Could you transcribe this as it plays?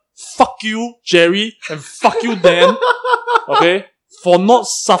fuck you, Jerry, and fuck you, Dan, okay, for not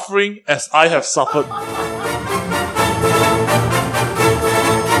suffering as I have suffered.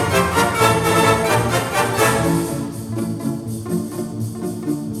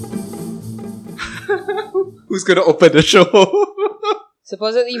 Who's gonna open the show?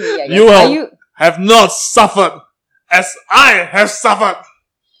 Supposedly me, I guess. You have not suffered as I have suffered.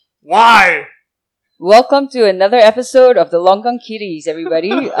 Why? Welcome to another episode of the Longkang Kitties,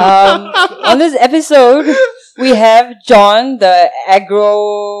 everybody. On this episode, we have John, the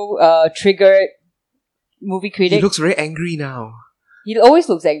aggro-triggered movie critic. He looks very angry now. He always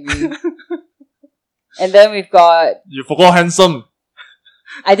looks angry. And then we've got... You forgot handsome.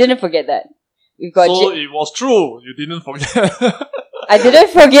 I didn't forget that. We've got so it was true. You didn't forget. I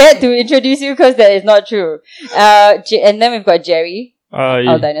didn't forget to introduce you because that is not true. And then we've got Jerry,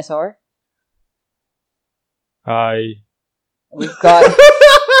 our dinosaur. Hi. We've got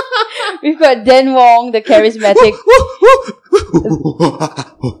Dan Wong, the charismatic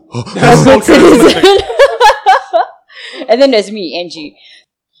good citizen. And then there's me, Angie.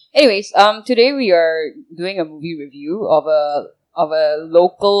 Anyways, today we are doing a movie review of a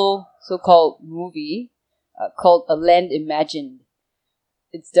local so-called movie called A Land Imagined.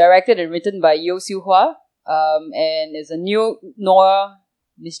 It's directed and written by Yeo Siew Hua, and it's a new noir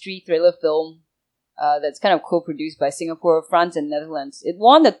mystery thriller film that's kind of co-produced by Singapore, France, and Netherlands. It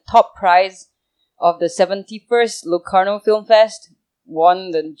won the top prize of the 71st Locarno Film Fest, won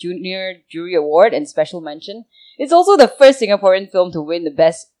the Junior Jury Award and Special Mention. It's also the first Singaporean film to win the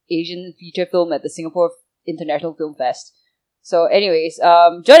Best Asian Feature Film at the Singapore International Film Fest. So anyways,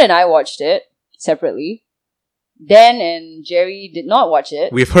 John and I watched it separately. Dan and Jerry did not watch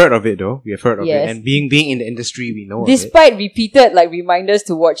it. We've heard of it though. We have heard of Yes. it. And being in the industry, we know Despite repeated reminders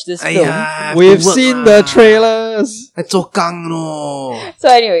to watch this film. of it. We've seen the trailers. no. So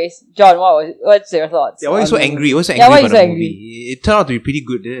anyways, John, what's your thoughts? Yeah, why are you so on the angry? movie? Why are you so Yeah, angry why about you so the angry? movie? It turned out to be pretty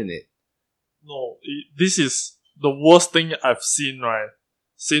good, didn't it? No, this is the worst thing I've seen, right?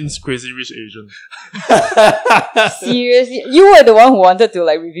 Since Crazy Rich Asian. Seriously? You were the one who wanted to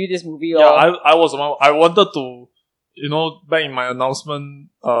review this movie. Yeah, I was the one. I wanted to, back in my announcement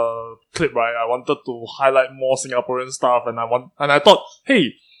clip, right? I wanted to highlight more Singaporean stuff, and I thought,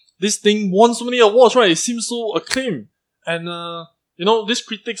 hey, this thing won so many awards, right? It seems so acclaimed, and these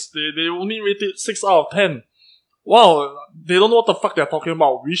critics they only rated 6 out of 10. Wow, they don't know what the fuck they're talking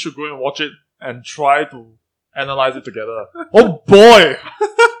about. We should go and watch it and try to analyze it together. Oh boy!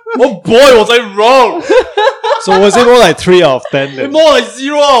 Oh boy, was I wrong! So was it more like 3 out of 10 then? More like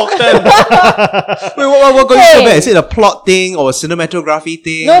 0 out of 10. Wait, what got you so bad? Is it a plot thing or a cinematography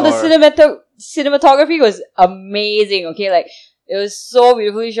thing? No, the cinematography was amazing, okay? It was so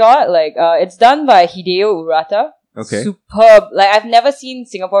beautifully shot. It's done by Hideo Urata. Okay. Superb. I've never seen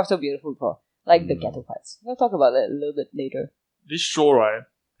Singapore so beautiful before. The ghetto parts. We'll talk about that a little bit later. This show, right?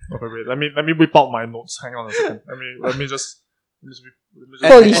 Okay, wait. Let me whip out my notes. Hang on a second. Let me just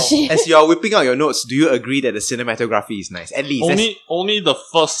Holy shit. As you're whipping out your notes, do you agree that the cinematography is nice? At least. only the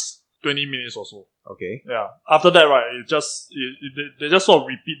first 20 minutes or so. Okay. Yeah. After that, right, they just sort of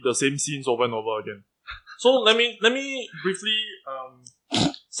repeat the same scenes over and over again. So let me briefly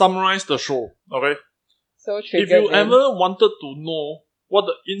summarize the show. Okay. So If triggered. you ever wanted to know what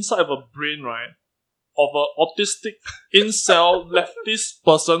the inside of a brain, right, of an autistic incel leftist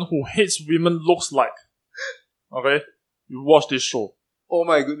person who hates women looks like, okay, you watch this show. Oh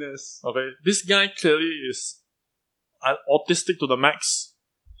my goodness. Okay, this guy clearly is autistic to the max.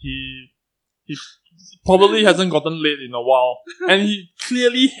 He probably hasn't gotten laid in a while, and he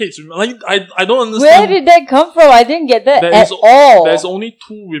clearly hates women. I don't understand. Where did that come from? I didn't get that There at is- all. There's only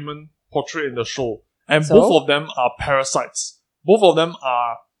 2 women portrayed in the show, and So? both of them are parasites. Both of them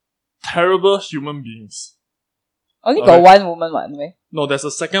are terrible human beings. Only Okay. got one woman, one way. No, there's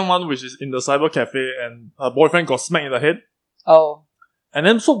a second one which is in the cyber cafe, and her boyfriend got smacked in the head. Oh. And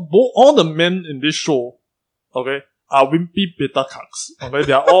then so all the men in this show, okay, are wimpy beta cucks. Okay,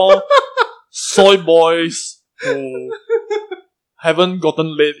 they are all soy boys who haven't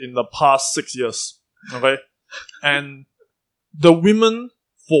gotten laid in the past 6 years. Okay, and the women,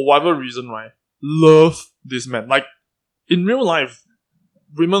 for whatever reason, right, love this man. In real life,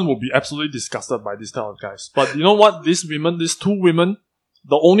 women will be absolutely disgusted by this type of guys. But you know what? These 2 women,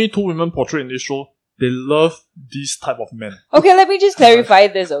 the only 2 women portrayed in this show, they love these type of men. Okay, let me just clarify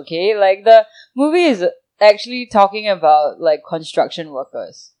this, okay? The movie is actually talking about, construction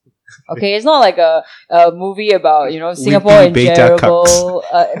workers. Okay, it's not like a movie about, Singapore in beta general.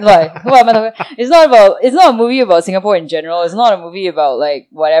 What am I talking? It's not a movie about Singapore in general. It's not a movie about like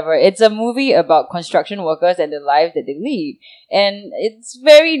whatever. It's a movie about construction workers and the lives that they lead. And it's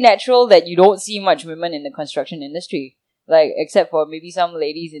very natural that you don't see much women in the construction industry. Like, except for maybe some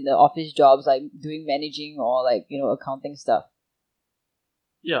ladies in the office jobs, like doing managing or like, accounting stuff.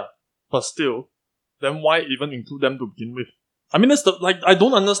 Yeah, but still, then why even include them to begin with? I mean, I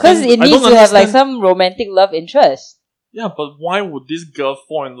don't understand. Because it needs to have like some romantic love interest. Yeah, but why would this girl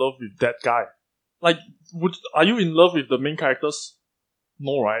fall in love with that guy? Like, are you in love with the main characters?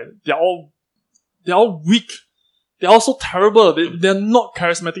 No, right? They're all weak. They're all so terrible. They're not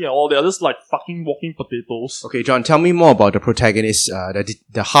charismatic at all. They're just like fucking walking potatoes. Okay, John, tell me more about the protagonist,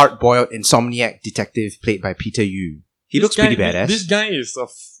 the hard-boiled insomniac detective played by Peter Yu. He looks pretty badass. This guy is a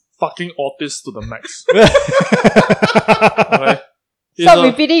fucking autist to the max. Okay? Stop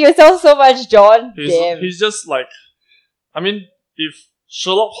repeating yourself so much, John. Damn. He's just like, I mean, if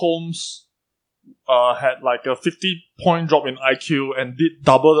Sherlock Holmes had like a 50-point drop in IQ and did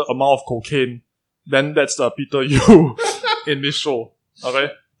double the amount of cocaine, then that's Peter Yu in this show.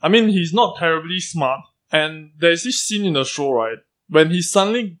 Okay? I mean, he's not terribly smart. And there's this scene in the show, right, when he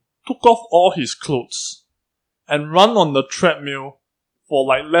suddenly took off all his clothes and run on the treadmill for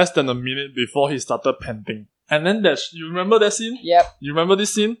like less than a minute before he started panting. And then you remember that scene? Yep. You remember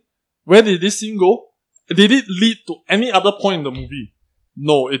this scene? Where did this scene go? Did it lead to any other point in the movie?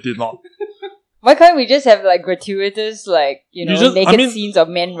 No, it did not. Why can't we just have like gratuitous, like, naked scenes of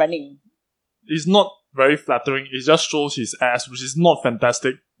men running? It's not very flattering. It just shows his ass, which is not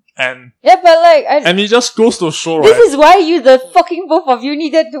fantastic. And yeah, but like, and it just goes to show, right? This is why the fucking both of you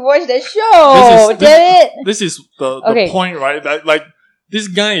needed to watch that show. Damn it! This is the point, right? That like this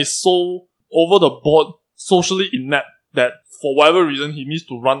guy is so over the board, socially inept that for whatever reason he needs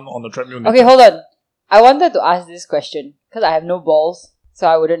to run on the treadmill. Okay, hold on. I wanted to ask this question because I have no balls, so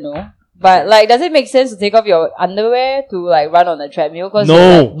I wouldn't know. But like, does it make sense to take off your underwear to like run on a treadmill?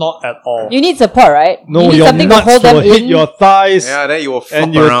 No, like, not at all. You need support, right? No, you need your something nuts to hold them will hit in. your thighs. Yeah, then you will flop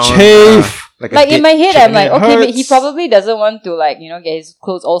and you around. chafe. Like in my head, I'm like, okay, hurts. he probably doesn't want to like, get his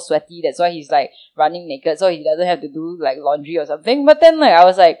clothes all sweaty. That's why he's like running naked, so he doesn't have to do like laundry or something. But then like, I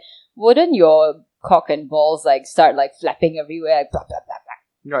was like, wouldn't your cock and balls like start like flapping everywhere? Like, blah, blah, blah, blah.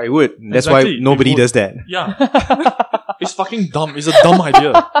 Yeah, it would. That's Exactly, why nobody does that. Yeah. It's fucking dumb. It's a dumb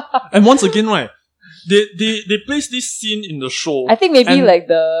idea. And once again, right, they placed this scene in the show. I think maybe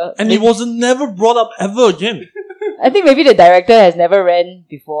and it wasn't never brought up ever again. I think maybe the director has never ran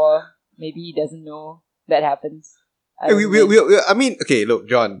before. Maybe he doesn't know that happens. I mean, okay, look,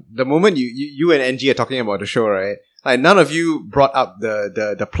 John, the moment you and NG are talking about the show, right? Like, none of you brought up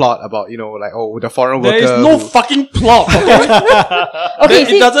the plot about, the foreign worker. There is no fucking plot, okay?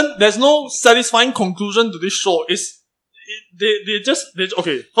 Okay, there's no satisfying conclusion to this show.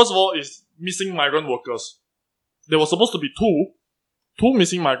 Okay, first of all, it's missing migrant workers. There was supposed to be two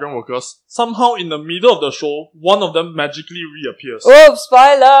missing migrant workers. Somehow in the middle of the show, one of them magically reappears. Oh,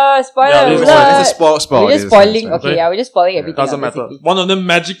 spoiler! Yeah, alert. It's a spoil. We're just spoiling. Okay, yeah, we're just spoiling everything. Doesn't out, matter. basically. One of them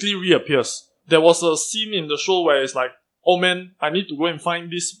magically reappears. There was a scene in the show where it's like, oh man, I need to go and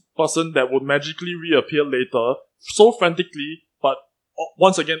find this person that would magically reappear later, so frantically, but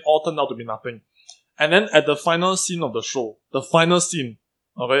once again, all turned out to be nothing. And then at the final scene of the show,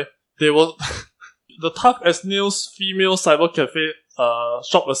 okay, there was the tough as nails female cyber cafe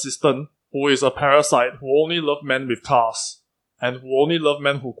shop assistant who is a parasite who only loved men with cars and who only loved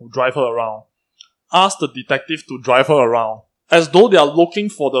men who could drive her around, asked the detective to drive her around, as though they are looking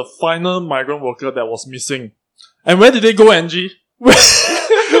for the final migrant worker that was missing. And where did they go, Angie?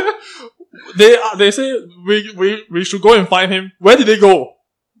 They say we should go and find him. Where did they go?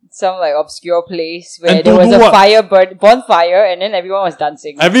 Some like obscure place where And there was do a bonfire and then everyone was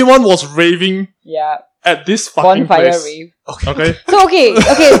dancing. Everyone was raving Yeah, at this fucking bonfire place. rave. Okay. So okay,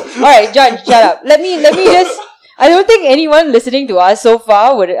 alright, John, shut up. Let me just. I don't think anyone listening to us so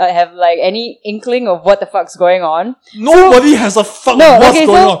far would have like any inkling of what the fuck's going on. Nobody has a fuck No, of what's okay,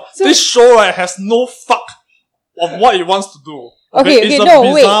 going so- on. so- This show right has no fuck of what it wants to do. Okay, It's a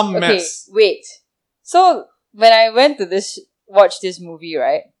no, bizarre wait. mess. Okay, wait. So when I went to watch this movie,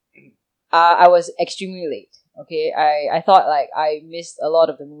 right? I was extremely late. Okay, I thought like I missed a lot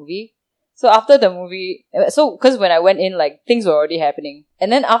of the movie. So after the movie, because when I went in, like things were already happening, and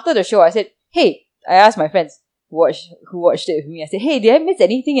then after the show, I said, "Hey," I asked my friends who watched it with me. I said, "Hey, did I miss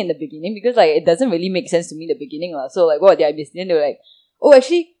anything in the beginning? Because like it doesn't really make sense to me in the beginning, lah. So like, what did I miss?" Then they were like, "Oh,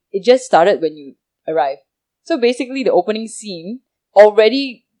 actually, it just started when you arrived." So basically, the opening scene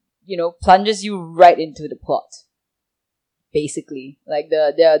already, plunges you right into the plot. basically. Like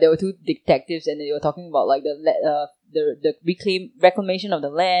there were two detectives, and they were talking about like the reclamation of the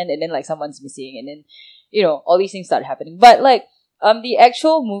land, and then like someone's missing, and then all these things start happening. But like the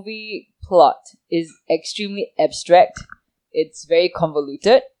actual movie plot is extremely abstract. It's very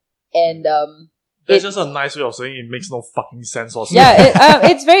convoluted, and That's just a nice way of saying it makes no fucking sense or something. yeah,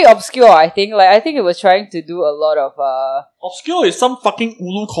 it's very obscure. I think it was trying to do a lot of Obscure is some fucking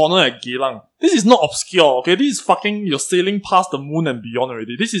ulu corner at Geylang. This is not obscure, okay? This is fucking, you're sailing past the moon and beyond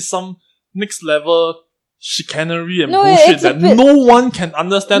already. This is some next level chicanery and bullshit that no one can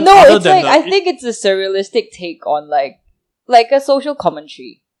understand other it's than like, I think it's a surrealistic take on like a social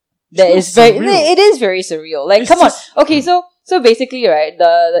commentary. It is very surreal. Like, come on. Okay, so basically, right,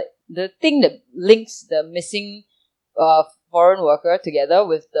 the thing that links the missing foreign worker together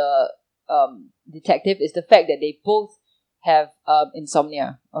with the detective is the fact that they both have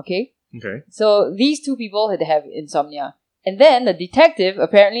insomnia. Okay? Okay. So these two people have insomnia. And then the detective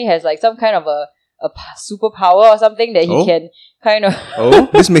apparently has like some kind of a superpower or something that he can kind of... Oh,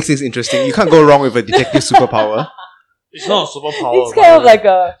 this makes things interesting. You can't go wrong with a detective superpower. It's not a superpower. It's kind of like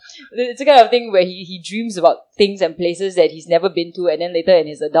it's a kind of thing where he dreams about things and places that he's never been to, and then later in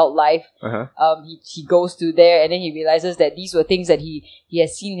his adult life, he goes to there, and then he realizes that these were things that he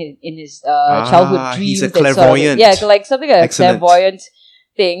has seen in his childhood dreams. He's a clairvoyant. Like something like Excellent. a clairvoyant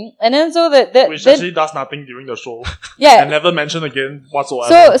thing, and then so which actually does nothing during the show. Yeah, and never mentioned again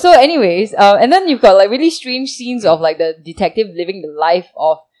whatsoever. So anyways, and then you've got like really strange scenes of like the detective living the life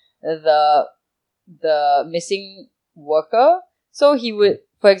of the missing worker. So he would,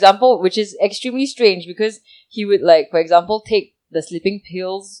 for example, which is extremely strange because he would like, for example, take the sleeping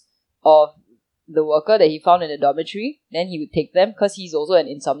pills of the worker that he found in the dormitory. Then he would take them because he's also an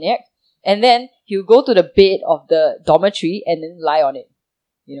insomniac. And then he would go to the bed of the dormitory and then lie on it.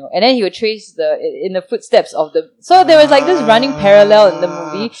 And then he would trace in the footsteps of the... So there was like this running parallel in the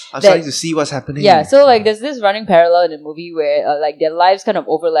movie. I'm starting to see what's happening. Yeah, so like there's this running parallel in the movie where like their lives kind of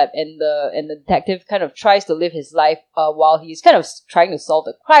overlap, and the detective kind of tries to live his life while he's kind of trying to solve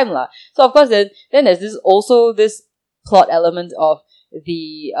the crime lah. So of course then there's this plot element of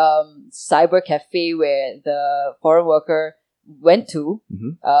the cyber cafe where the foreign worker went to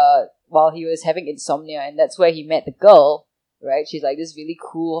while he was having insomnia, and that's where he met the girl. Right, she's like this really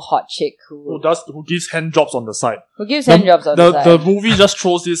cool hot chick who gives hand jobs on the side. The side. The movie just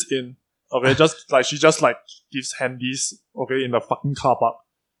throws this in. Okay, she just gives handies. Okay, in the fucking car park,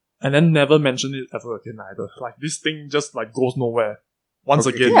 and then never mention it ever again either. Like this thing just like goes nowhere. Once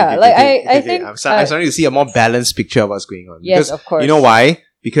again, I think I'm starting to see a more balanced picture of what's going on. Yes, because, of course. You know why?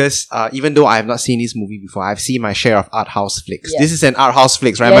 Because even though I have not seen this movie before, I've seen my share of art house flicks. Yeah. This is an art house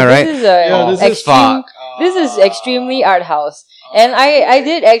flicks, right? Am I right? This is extremely art house. And I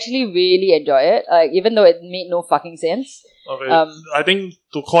did actually really enjoy it, like even though it made no fucking sense. Okay, I think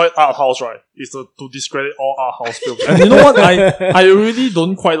to call it art house, right, is to discredit all art house films. And you know what? I really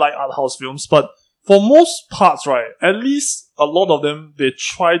don't quite like art house films, but for most parts, right, at least a lot of them, they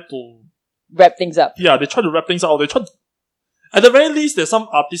try to wrap things up. Yeah, they try to wrap things up. At the very least, there's some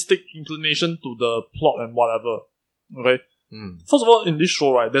artistic inclination to the plot and whatever. Okay? First of all, in this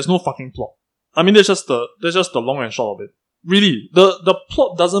show, right, there's no fucking plot. I mean, there's just the long and short of it. Really, the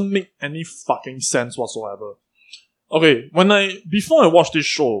plot doesn't make any fucking sense whatsoever. Okay, before I watched this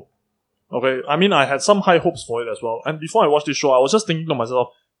show, okay, I mean, I had some high hopes for it as well. And before I watched this show, I was just thinking to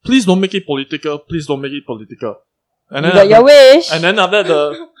myself, please don't make it political. Please don't make it political. And then you got your wish. And then after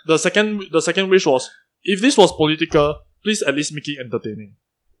that, the second wish was, if this was political, please at least make it entertaining.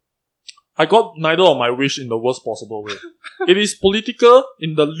 I got neither of my wish in the worst possible way. It is political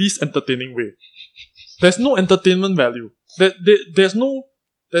in the least entertaining way. There's no entertainment value. There's no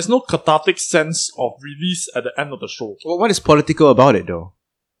cathartic sense of release at the end of the show. Well, what is political about it though?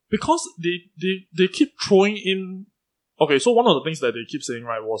 Because they keep throwing in... Okay, so one of the things that they keep saying,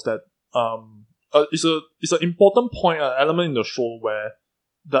 right, was that it's an important point, an element in the show where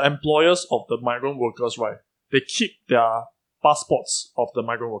the employers of the migrant workers, right, they keep their passports of the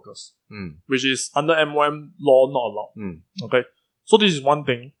migrant workers, which is under MOM law not allowed. Okay, so this is one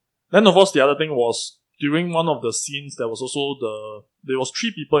thing. Then of course the other thing was, during one of the scenes, there was also there was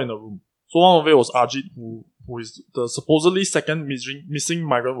 3 people in the room. So one of it was Ajit, who is the supposedly second missing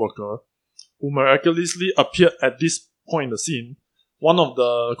migrant worker, who miraculously appeared at this point in the scene. One of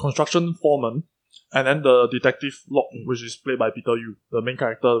the construction foremen, and then the detective Locke, which is played by Peter Yu, the main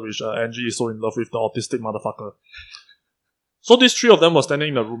character, which Angie is so in love with, the autistic motherfucker. So these 3 of them were standing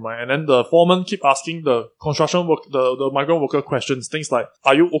in the room, right? And then the foreman keep asking the the migrant worker questions, things like,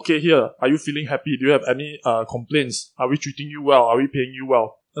 are you okay here? Are you feeling happy? Do you have any complaints? Are we treating you well? Are we paying you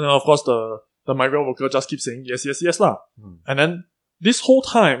well? And then of course the the migrant worker just keeps saying yes, yes, yes lah. And then this whole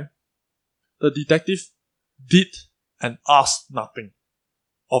time, the detective did and asked nothing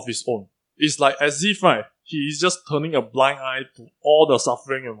of his own. It's like as if, right, he is just turning a blind eye to all the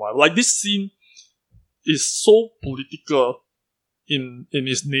suffering and whatever. Like this scene is so political in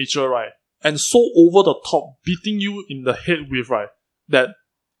its nature, right? And so over the top, beating you in the head with, right, that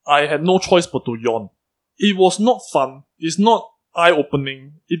I had no choice but to yawn. It was not fun. It's not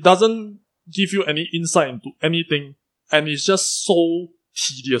eye-opening. It doesn't give you any insight into anything. And it's just so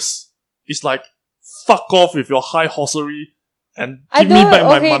tedious. It's like, fuck off with your high horsery and give me back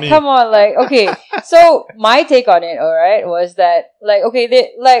my money. Come on, like, okay. So, my take on it, alright, was that, like,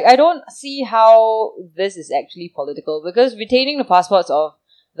 okay, I don't see how this is actually political, because retaining the passports of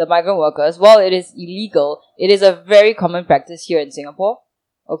the migrant workers, while it is illegal, it is a very common practice here in Singapore.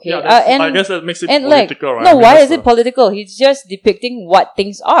 Okay, Yeah, I guess that makes it and political, right? no, why Because, is it political? He's just depicting what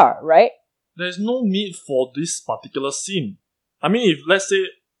things are, right? There's no need for this particular scene. I mean, if let's say,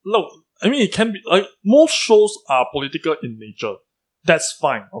 look, I mean, it can be, like, most shows are political in nature. That's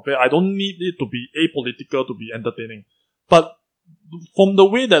fine, okay? I don't need it to be apolitical to be entertaining. But from the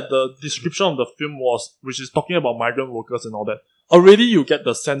way that the description of the film was, which is talking about migrant workers and all that, already you get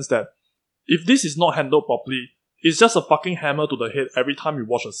the sense that if this is not handled properly, it's just a fucking hammer to the head every time you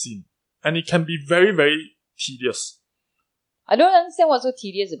watch a scene. And it can be very, very tedious. I don't understand what's so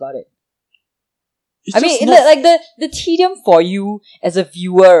tedious about it. It's I just mean, not- like the tedium for you as a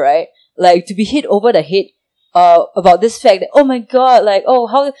viewer, right? Like to be hit over the head about this fact that, oh my god, like, oh,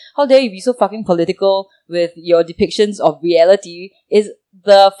 how dare you be so fucking political with your depictions of reality, is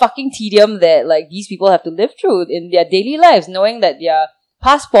the fucking tedium that, like, these people have to live through in their daily lives, knowing that their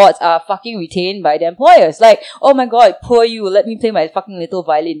passports are fucking retained by their employers. Like, oh my god, poor you, let me play my fucking little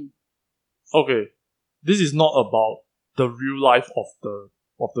violin. Okay, this is not about the real life of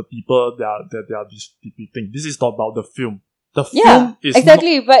the people that they are depicting. This is not about the film. The film Yeah, is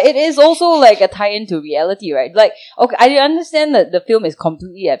exactly. But it is also like a tie-in to reality, right? Like, okay, I understand that the film is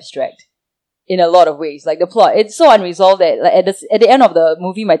completely abstract in a lot of ways. Like the plot, it's so unresolved that, like, at the end of the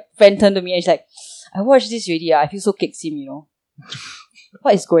movie, my friend turned to me and she's like, "I watched this already. I feel so kick-sim, you know.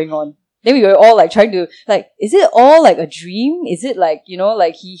 What is going on?" Then we were all like trying to, like, is it all like a dream? Is it like, you know,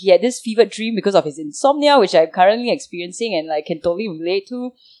 like he had this fevered dream because of his insomnia, which I'm currently experiencing and like can totally relate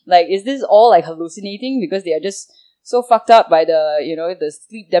to? Like, is this all like hallucinating because they are just so fucked up by the, you know, the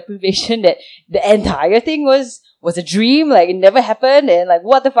sleep deprivation that the entire thing was a dream, like it never happened, and like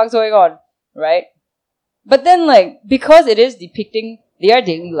what the fuck's going on, right? But then, like, because it is depicting their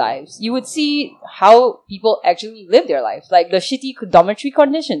daily lives, you would see how people actually live their lives, like the shitty dormitory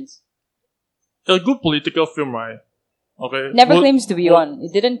conditions. a good political film, right? Okay. Never would- claims to be would- one.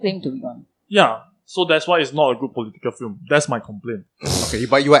 It didn't claim to be one. Yeah. So that's why it's not a good political film. That's my complaint. Okay,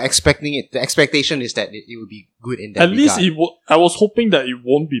 but you are expecting it. The expectation is that it will be good in that At least regard. I was hoping that it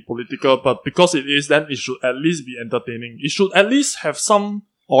won't be political, but because it is, then it should at least be entertaining. It should at least have some,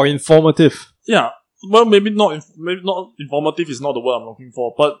 Or informative. yeah. Well, maybe not informative is not the word I'm looking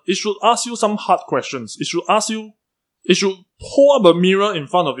for, but it should ask you some hard questions. It should hold up a mirror in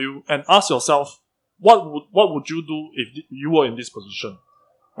front of you and ask yourself, what would you do if you were in this position?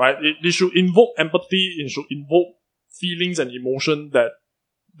 Right? It should invoke empathy. It should invoke feelings and emotion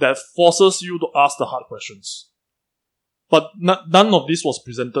that forces you to ask the hard questions. But none of this was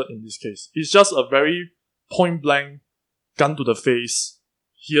presented in this case. It's just a very point blank, gun to the face.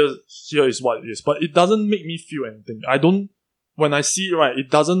 Here is what it is. But it doesn't make me feel anything. When I see it, right, it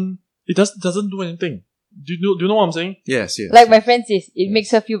doesn't do anything. Do you know what I'm saying? Yes, yes. Like my friend says, it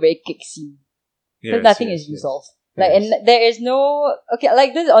makes her feel very kicksy. Because nothing is resolved. Like, Yes. and there is no, okay,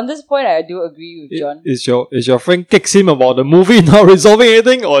 like this, on this point, I do agree with John. Is your friend kicks him about the movie not resolving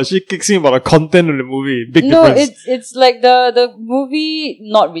anything, or she kicks him about the content of the movie? Big No, difference. it's like the movie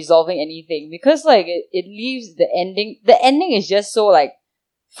not resolving anything, because like it leaves the ending is just so like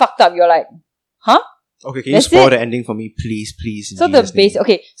fucked up. You're like, huh? Okay, can you That's spoil it. the ending for me, please? in So the Jesus' name? base,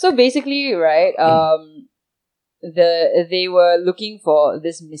 okay, so basically, right, they were looking for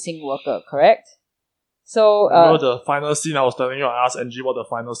this missing worker, correct? So Remember the final scene I was telling you? I asked Angie what the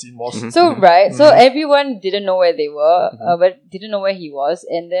final scene was. Mhm. So right, so Mhm. everyone didn't know where they were, but didn't know where he was,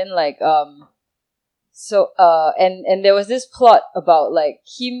 and then like and there was this plot about like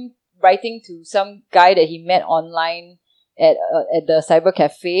him writing to some guy that he met online at the cyber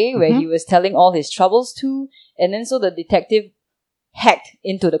cafe where he was telling all his troubles to, and then so the detective hacked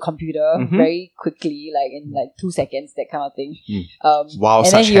into the computer very quickly, like in like 2 seconds, that kind of thing. Wow, And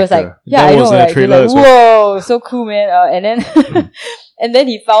then such he was like, hacker. yeah, That I was know, in the right? You're trailer like, as well. whoa, so cool, man. And then and then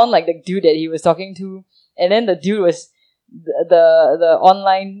he found like the dude that he was talking to, and then the dude was the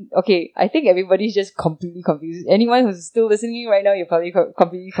online. Okay, I think everybody's just completely confused. Anyone who's still listening right now, you're probably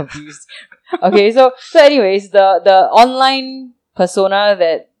completely confused. Okay, so anyways, the online persona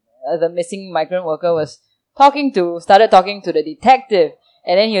that the missing migrant worker started talking to the detective,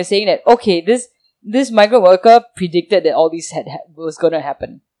 and then he was saying that okay, this migrant worker predicted that all this was gonna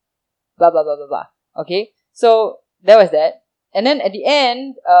happen. Blah blah blah blah blah. Okay, so that was that, and then at the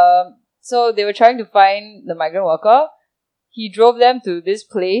end, so they were trying to find the migrant worker. He drove them to this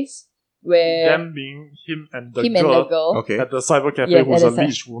place where Them being him and the girl girl Okay. at the cyber cafe Yes, who's at a the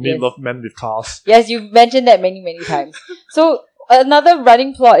leech who only yes. love men with cars. Yes, you've mentioned that many times. So another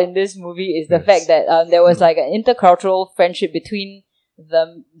running plot in this movie is the Yes. fact that there was like an intercultural friendship between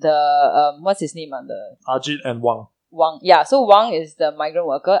the what's his name? The Ajit and Wang. Wang. Yeah, so Wang is the migrant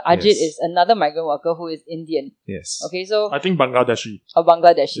worker. Ajit Yes. is another migrant worker who is Indian. Yes. Okay, so I think Bangladeshi. a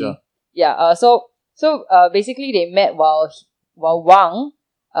Bangladeshi. Yeah. So basically they met while Wang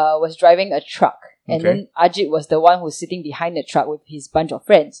was driving a truck, and Okay. then Ajit was the one who's sitting behind the truck with his bunch of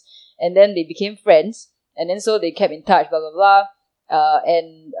friends, and then they became friends, and then so they kept in touch, blah blah blah,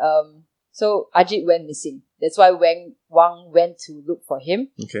 so Ajit went missing. That's why Wang went to look for him,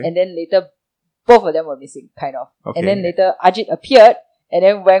 Okay. and then later both of them were missing, kind of, Okay. and then later Ajit appeared, and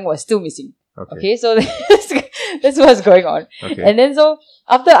then Wang was still missing. Okay. Okay, so that's what's going on. Okay. And then so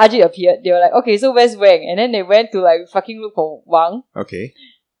after Ajit appeared, they were like, okay, so where's Wang? And then they went to like fucking look for Wang. Okay.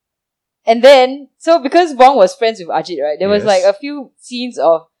 And then, so because Wang was friends with Ajit, right, there was Yes. like a few scenes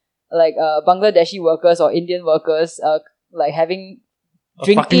of like Bangladeshi workers or Indian workers like having A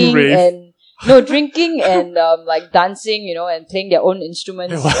fucking drinking rave. and drinking and like dancing, and playing their own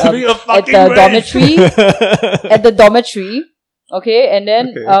instruments They were having a at fucking the rave. dormitory. At the dormitory. Okay, and then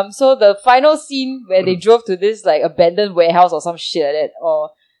Okay. so the final scene where they drove to this like abandoned warehouse or some shit like that, or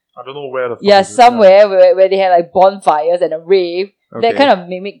I don't know where the fuck yeah, is it. somewhere where they had like bonfires and a rave. Okay. That kind of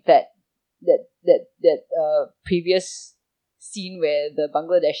mimicked that previous scene where the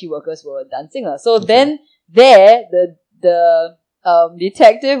Bangladeshi workers were dancing. So then there the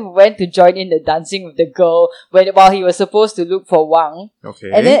detective went to join in the dancing with the girl while he was supposed to look for Wang. Okay.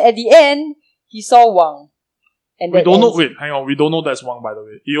 And then at the end he saw Wang. And We that don't know. ends- Wait, hang on. We don't know that's Wang, by the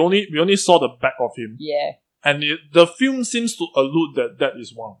way. We only saw the back of him, Yeah. and the film seems to allude that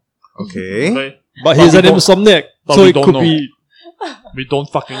is Wang. Okay. Okay, But he's we an don't- insomniac, but so we it don't could know. be. we don't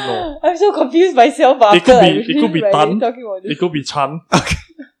fucking know. I'm so confused myself after It could be- I it could be when Tan. you're talking about this. It could be Chan.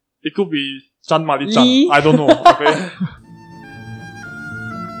 It could be Chan Mali Lee. Chan. I don't know. Okay.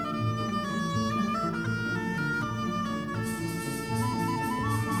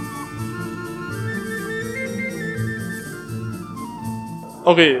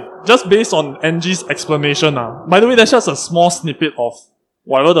 Okay, just based on Angie's explanation, by the way, that's just a small snippet of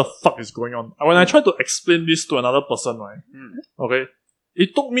whatever the fuck is going on. When I tried to explain this to another person, right, okay,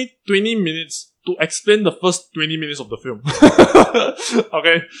 it took me 20 minutes to explain the first 20 minutes of the film.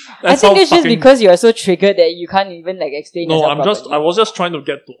 Okay, I think it's just because you're so triggered that you can't even like explain no, yourself I was just trying to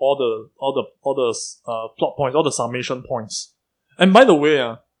get to all the plot points, all the summation points. And by the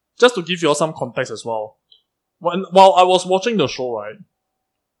way, just to give you all some context as well, while I was watching the show, right,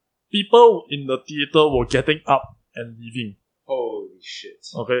 people in the theater were getting up and leaving. Holy shit.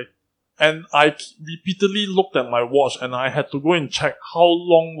 Okay, and I repeatedly looked at my watch, and I had to go and check how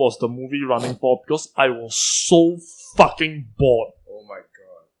long was the movie running for because I was so fucking bored. Oh my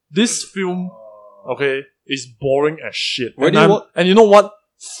god. This film, okay, is boring as shit. Where And, do you wa- and you know what?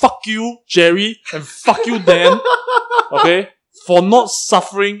 Fuck you, Jerry, and fuck you, Dan. Okay, for not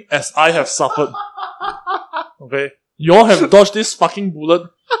suffering as I have suffered. Okay, you all have dodged this fucking bullet,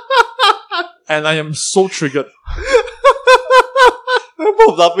 and I am so triggered. We're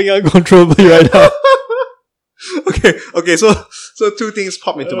both laughing uncontrollably right now. Okay, so two things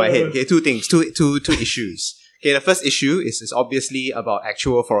pop into my head. Okay, two issues. Okay, the first issue is obviously about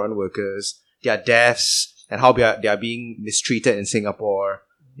actual foreign workers, their deaths, and how they are being mistreated in Singapore,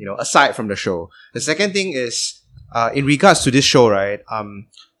 aside from the show. The second thing is, in regards to this show, right,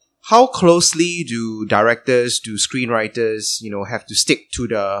 how closely do directors, do screenwriters, have to stick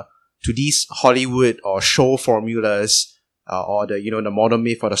to these Hollywood or show formulas, or the modern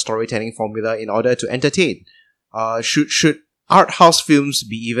myth or the storytelling formula in order to entertain? Should art house films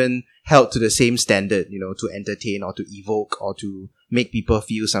be even held to the same standard, to entertain or to evoke or to make people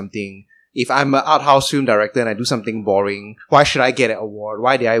feel something? If I'm an art house film director and I do something boring, why should I get an award?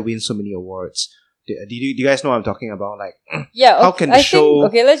 Why did I win so many awards? Do you guys know what I'm talking about? Like, Yeah, How can the show-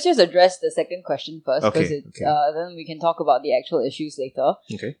 Okay, let's just address the second question first, because Okay, then we can talk about the actual issues later.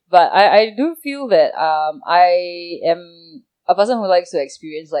 okay, But I do feel that I am a person who likes to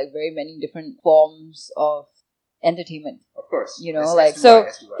experience like very many different forms of entertainment. Of course. You know, like, so,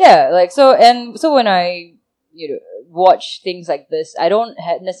 yeah, like, so when I, watch things like this, I don't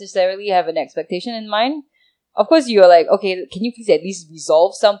necessarily have an expectation in mind. Of course, you're like, okay, can you please at least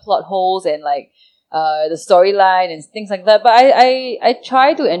resolve some plot holes and like, the storyline and things like that. But I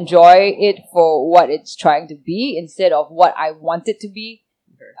try to enjoy it for what it's trying to be instead of what I want it to be.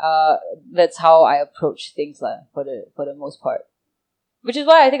 That's how I approach things for the most part. Which is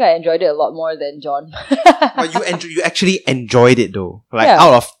why I think I enjoyed it a lot more than John. But you actually enjoyed it though. Like Yeah.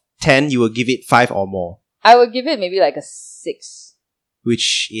 out of 10, you will give it 5 or more. I would give it maybe like a 6.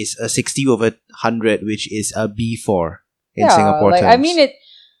 Which is a 60 over 100, which is a B4 in Yeah, Singapore like, terms. I mean,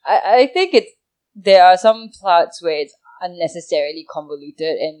 I think there are some parts where it's unnecessarily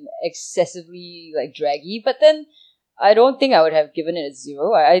convoluted and excessively like draggy, but then I don't think I would have given it a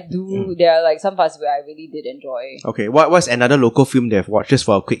 0. I do. There are like some parts where I really did enjoy. Okay, what's another local film they've watched just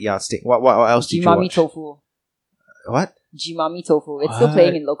for a quick yardstick? What else did you Jimami watch? Tofu. What? Jimami Tofu. It's still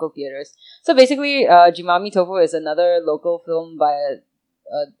playing in local theaters. So basically, Jimami Tofu is another local film by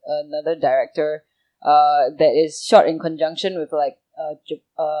another director that is shot in conjunction with like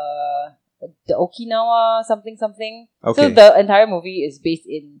the Okinawa something. Okay. So the entire movie is based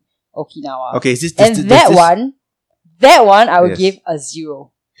in Okinawa. Okay, is this And that one I would Yes. give a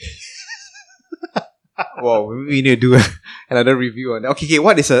 0. Wow, we need to do another review on that. Okay,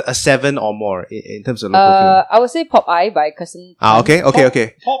 what is a 7 or more in terms of local film? I would say Popeye by Kirsten. Okay.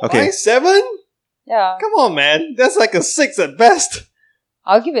 Popeye Okay. 7? Yeah, Come on, man. That's like a 6 at best.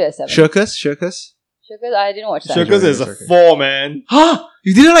 I'll give it a 7. Shirkers? Because I didn't watch that. Shirkers is a Shirkers. 4, man. Huh?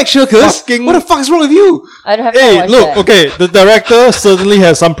 You didn't like Shirkers? Fucking- What the fuck is wrong with you? I don't have Hey, watched look, that. okay, the director certainly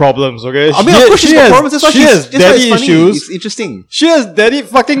has some problems, okay? I mean, of course she's got problems. That's why she has that's why daddy it's funny. issues. It's interesting. She has daddy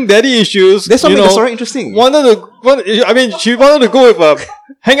issues. That's what you makes the know. story interesting. She wanted to go with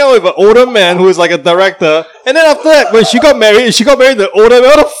hang out with an older man who is like a director, and then after that, when she got married the older man.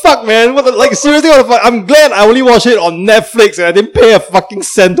 What the fuck, man? Seriously, what the fuck? I'm glad I only watched it on Netflix and I didn't pay a fucking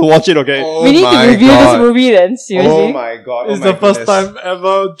cent to watch it, okay? Oh We need to my review God. this movie then, seriously. Oh my god. It's oh my the first goodness. time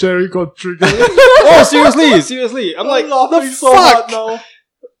ever Jerry got triggered. Oh, seriously. I'm like, the laughing so hard fuck? now.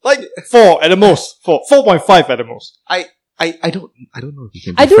 Like 4 at the most. 4.5 at the most. I don't know if you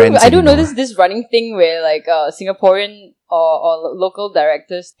can be I do friends anymore. notice this running thing where like Singaporean or local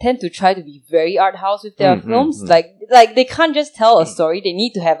directors tend to try to be very art house with their films. Like they can't just tell a story. They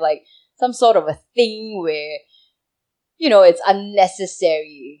need to have like some sort of a thing where it's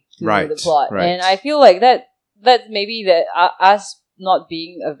unnecessary to Right, the plot. right. And I feel like that's maybe that us not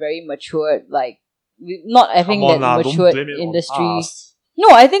being a very matured not having Come on that lah, don't matured blame it on industry. us. No,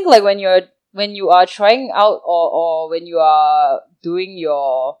 I think like when you are trying out or when you are doing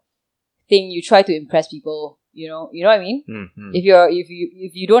your thing, you try to impress people. You know what I mean? Mm-hmm.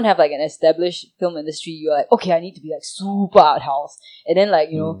 If you don't have like an established film industry, you're like, okay, I need to be like super art house, and then like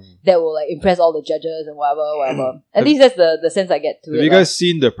that will like impress all the judges and whatever. At least that's the sense I get to Have it. you lah. guys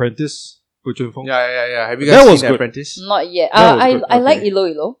seen The Apprentice? Pu Chun-feng? Yeah. Have you That guys was seen The good. Apprentice? Not yet. That was I good. I like Okay. Ilo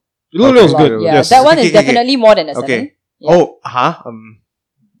Ilo. It was Okay. good. Yeah, Yes. that one Okay, is okay. definitely more than a 7. Okay. Yeah. Oh,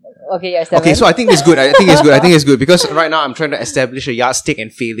 Okay, yeah, 7. Okay, so I think it's good. I think it's good because right now I'm trying to establish a yardstick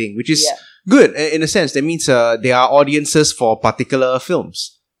and failing, which is Yeah. good in a sense. That means there are audiences for particular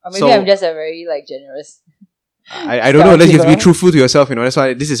films. Or maybe so- I'm just a very like generous. I don't know. Unless you have to be People. truthful to yourself. That's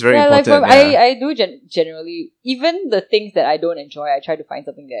why this is very Yeah, like important. I do generally, even the things that I don't enjoy, I try to find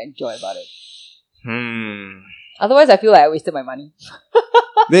something that I enjoy about it. Otherwise, I feel like I wasted my money.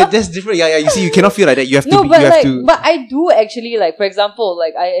 That's different. Yeah. You see, you cannot feel like that. You have to. No, be, but you have like, to. but I do actually like. For example,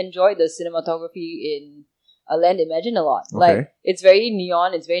 like I enjoy the cinematography in A Land Imagine a lot. Like Okay. it's very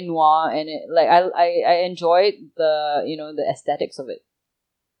neon, it's very noir, and I enjoy the the aesthetics of it.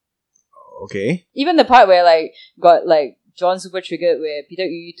 Okay. Even the part where like got like John super triggered where Peter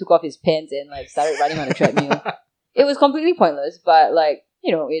Yu took off his pants and like started running on a treadmill. It was completely pointless, but like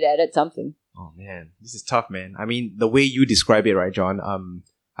it added something. Oh man, this is tough, man. I mean, the way you describe it, right, John?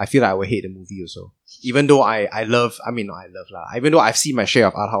 I feel like I would hate the movie also. Even though I love. I mean, not I love lah. Even though I've seen my share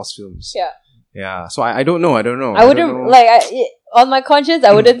of art house films. Yeah. Yeah. So I don't know. I don't wouldn't know. like on my conscience.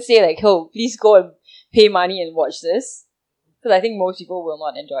 I wouldn't say like, "Oh, please go and pay money and watch this," because I think most people will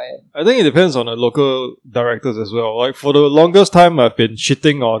not enjoy it. I think it depends on the local directors as well. Like for the longest time, I've been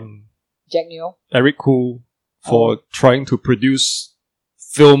shitting on Jack Neo. Eric Koo for trying to produce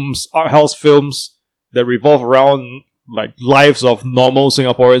films, art house films that revolve around like lives of normal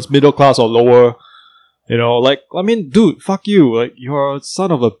Singaporeans, middle class or lower. Dude, fuck you. Like you're a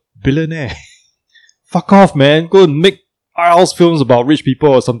son of a billionaire. Fuck off, man. Go and make art house films about rich people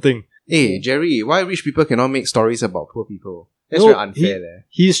or something. Hey, Jerry, why rich people cannot make stories about poor people? That's No, very unfair there.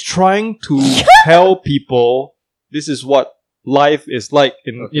 He's trying to tell people this is what life is like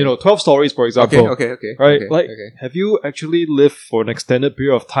in, Okay. 12 Stories, for example. Okay. Right? Okay, Like, okay. have you actually lived for an extended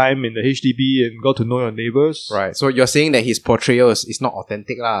period of time in the HDB and got to know your neighbors? Right. So you're saying that his portrayal is not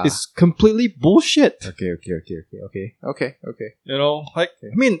authentic, lah. It's completely bullshit. Okay. Like,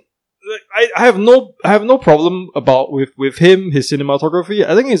 I mean, like, I have no problem about with him, his cinematography.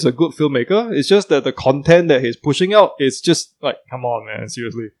 I think he's a good filmmaker. It's just that the content that he's pushing out is just like, come on, man,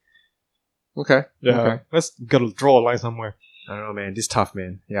 seriously. Okay. Yeah, Okay. let's gotta draw a line somewhere. I don't know, man. This is tough,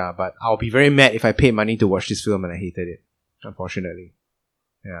 man. Yeah, but I'll be very mad if I paid money to watch this film and I hated it. Unfortunately.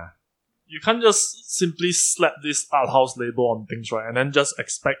 Yeah. You can't just simply slap this art house label on things, right? And then just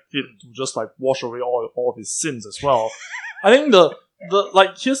expect it to just like wash away all of his sins as well. I think the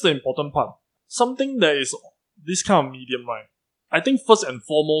here's the important part. Something that is this kind of medium, right? I think first and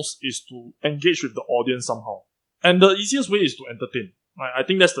foremost is to engage with the audience somehow. And the easiest way is to entertain. Right? I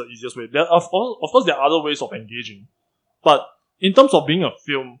think that's the easiest way. Of course, there are other ways of engaging. But in terms of being a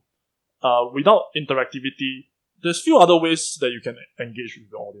film, without interactivity, there's few other ways that you can engage with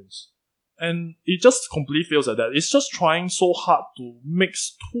the audience. And it just completely fails at that. It's just trying so hard to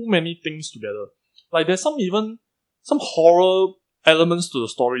mix too many things together. Like there's some horror elements to the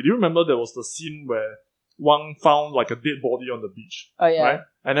story. Do you remember there was the scene where Wang found like a dead body on the beach? Oh yeah. Right?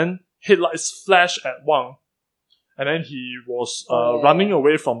 And then headlights flash at Wang. And then he was running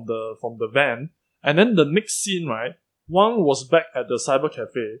away from the van. And then the next scene, right? Wang was back at the cyber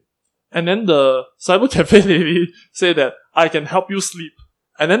cafe. And then the cyber cafe lady said that I can help you sleep.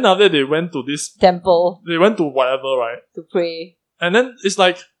 And then after they went to this Temple they went to whatever, right? to pray. And then it's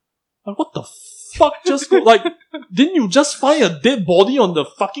like what the fuck just go like didn't you just find a dead body on the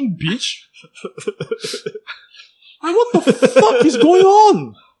fucking beach? Like what the fuck is going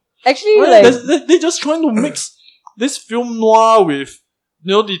on? Actually, Right? like They're just trying to mix this film noir with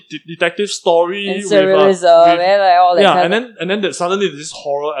the detective story and with, surrealism and like all that. yeah, kind and then that suddenly there's this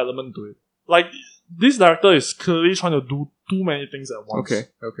horror element to it. Like this director is clearly trying to do too many things at once. Okay.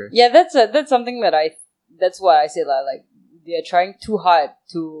 Yeah, that's something that's why I said like they're trying too hard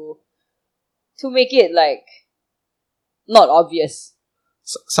to make it like not obvious.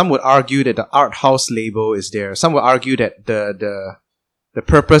 Some would argue that the art house label is there. Some would argue that the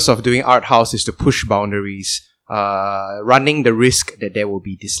purpose of doing art house is to push boundaries, running the risk that there will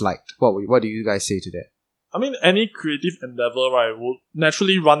be disliked. What do you guys say to that? I mean, any creative endeavor, right, will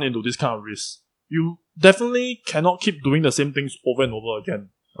naturally run into this kind of risk. You definitely cannot keep doing the same things over and over again.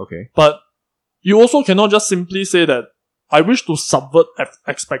 Okay. But you also cannot just simply say that I wish to subvert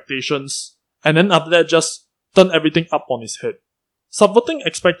expectations and then after that just turn everything up on its head. Subverting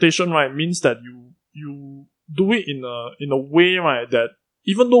expectation, right, means that you do it in a way, right, that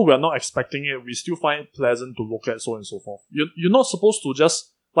even though we are not expecting it, we still find it pleasant to look at, so on and so forth. You're not supposed to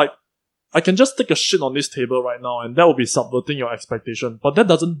just like I can just take a shit on this table right now and that will be subverting your expectation, but that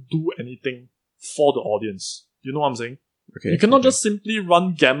doesn't do anything for the audience. You know what I'm saying? Okay. You cannot just simply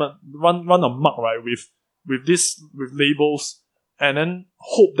run amok, right, with labels and then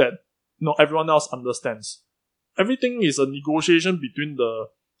hope that everyone else understands. Everything is a negotiation between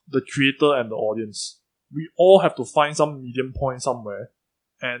the creator and the audience. We all have to find some medium point somewhere,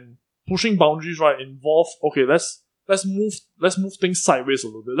 and pushing boundaries, right, involve let's move things sideways a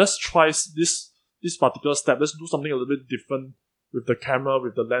little bit. Let's try this particular step. Let's do something a little bit different with the camera,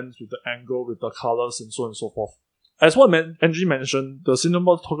 with the lens, with the angle, with the colors, and so on and so forth. As what Angie mentioned, the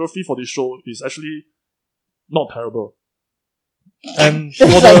cinematography for this show is actually not terrible. And for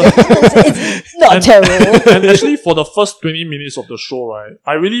It's not terrible. and actually for the first 20 minutes of the show, right,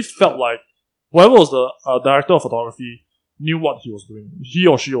 I really felt like whoever was the director of photography knew what he was doing. He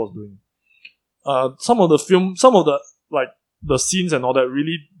or she was doing. Some of the scenes and all that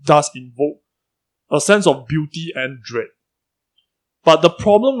really does invoke a sense of beauty and dread. But the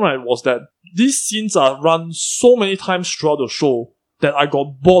problem, right, was that these scenes are run so many times throughout the show that I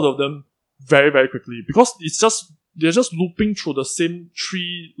got bored of them very, very quickly because they're just looping through the same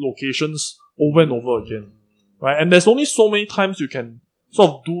 3 locations over and over again, right? And there's only so many times you can sort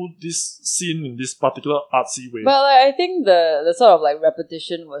of do this scene in this particular artsy way. But like, I think the sort of like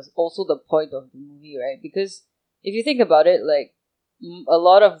repetition was also the point of the movie, right? Because if you think about it, like a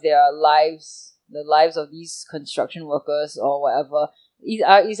lot of their lives, the lives of these construction workers or whatever,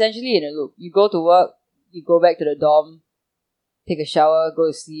 are essentially in a loop. You go to work, you go back to the dorm, take a shower, go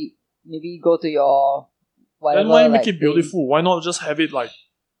to sleep, maybe go to your whatever. Then why like, make it beautiful? Why not just have it like,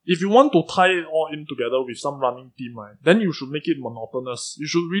 if you want to tie it all in together with some running theme, right, then you should make it monotonous. You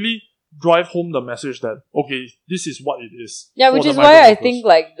should really drive home the message that, okay, this is what it is. Yeah, which is why I think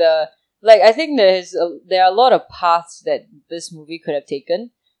I think there are a lot of paths that this movie could have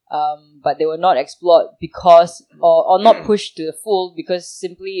taken. but they were not explored because, or not pushed to the full because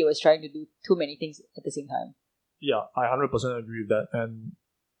simply it was trying to do too many things at the same time. Yeah, I 100% agree with that. And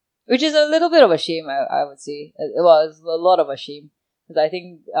Which is a little bit of a shame, I would say. It was a lot of a shame. Because I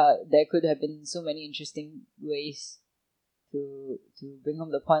think there could have been so many interesting ways to bring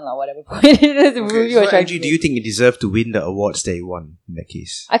home the point, like whatever point it is the movie was trying to Andrew, do make. you think it deserved to win the awards that it won in that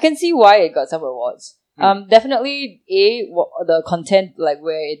case? I can see why it got some awards. Definitely, the content, like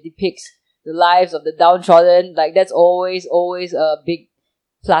where it depicts the lives of the downtrodden, like that's always a big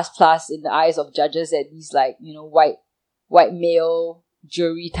plus in the eyes of judges at these, like, you know, white male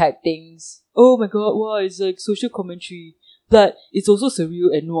jury type things. Oh my god, wow, it's like social commentary, but it's also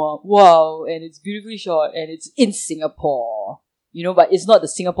surreal and noir. Wow, and it's beautifully shot, and it's in Singapore. You know, but it's not the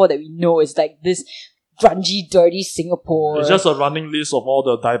Singapore that we know. It's like this grungy, dirty Singapore. it's just a running list of all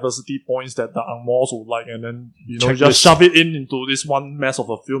the diversity points that the Angmos would like, and then, you know, Checklist. just shove it into this one mess of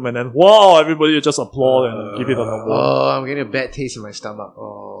a film, and then, wow, everybody just applaud and give it an award. Oh, I'm getting a bad taste in my stomach.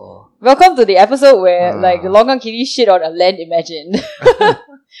 Oh. Welcome to the episode where like the Longan Kitty shit on a land imagined.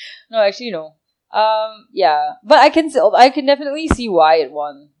 No, actually no. Yeah, but I can definitely see why it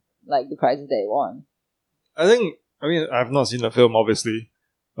won like the prizes that it won. I mean, I've not seen the film, obviously.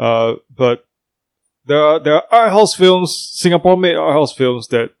 But there are art house films, Singapore-made art house films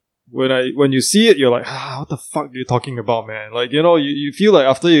that when you see it, you're like, what the fuck are you talking about, man? Like, you know, you feel like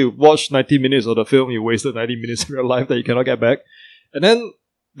after you watch 90 minutes of the film, you wasted 90 minutes of your life that you cannot get back. And then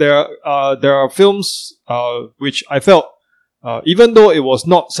there are films which I felt, even though it was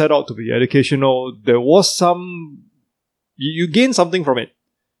not set out to be educational, there was some you gain something from it,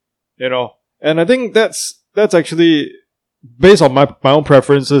 you know. And I think that's actually based on my own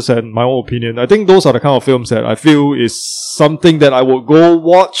preferences and my own opinion. I think those are the kind of films that I feel is something that I would go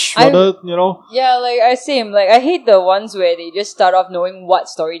watch rather, you know. Yeah, like I hate the ones where they just start off knowing what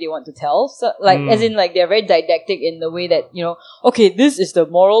story they want to tell. So like as in like they're very didactic in the way that, you know, okay, this is the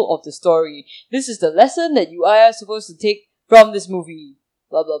moral of the story. This is the lesson that you are supposed to take from this movie.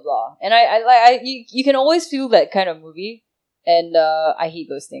 Blah blah blah. And you can always feel that kind of movie. And I hate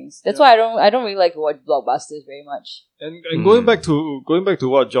those things. That's why I don't really like to watch blockbusters very much. And going back to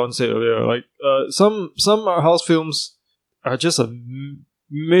what John said earlier, like some art house films are just a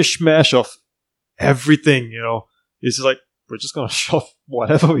mishmash of everything. You know, it's like we're just gonna shove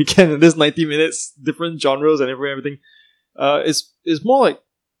whatever we can in this 90 minutes, different genres and everything. It's more like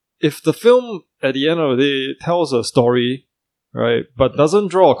if the film at the end of the day tells a story, right, but doesn't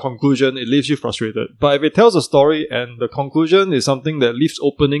draw a conclusion, it leaves you frustrated. But if it tells a story and the conclusion is something that leaves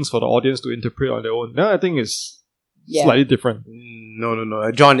openings for the audience to interpret on their own, then I think it's slightly different.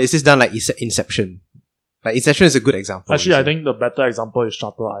 No. John, is this done like Inception? Like Inception is a good example. Actually, I think the better example is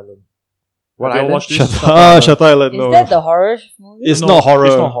Shutter Island. What Have you island? watched this? Shutter Island, Is no. that the horror movie? It's No, not horror.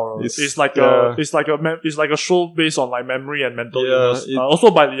 It's not horror. It's like yeah. it's like a show based on like memory and mental Yeah, illness.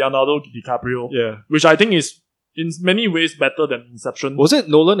 Also by Leonardo DiCaprio, Yeah. which I think is in many ways better than Inception. Was it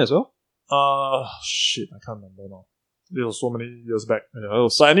Nolan as well? Shit, I can't remember now. It was so many years back. Yeah, that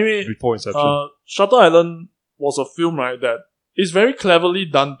was So anyway, before Inception. Shutter Island was a film, right, that is very cleverly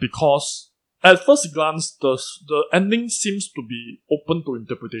done because at first glance, the ending seems to be open to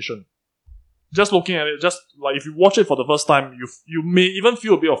interpretation. Just looking at it, just like if you watch it for the first time, you may even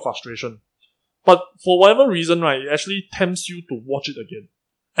feel a bit of frustration. But for whatever reason, right, it actually tempts you to watch it again.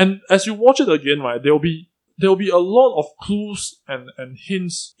 And as you watch it again, right, there will be a lot of clues and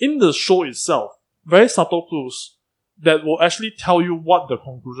hints in the show itself, very subtle clues that will actually tell you what the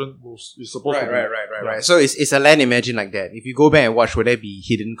conclusion is supposed to be. Right. So it's a land imagine like that. If you go back and watch, will there be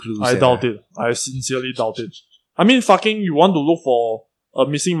hidden clues? I doubt it. I sincerely doubt it. I mean, you want to look for a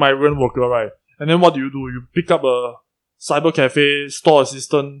missing migrant worker, right? And then what do? You pick up a cyber cafe store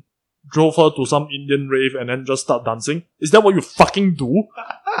assistant, drove her to some Indian rave, and then just start dancing? Is that what you fucking do?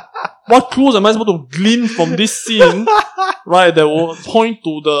 What clues am I supposed to glean from this scene, right, that will point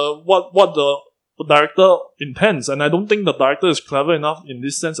to what the director intends? And I don't think the director is clever enough in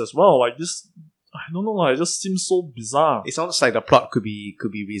this sense as well. Like this, I don't know, it just seems so bizarre. It sounds like the plot could be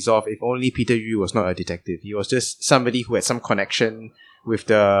resolved if only Peter Yu was not a detective. He was just somebody who had some connection with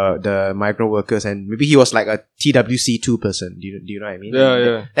the migrant workers, and maybe he was like a TWC2 person. Do you know what I mean?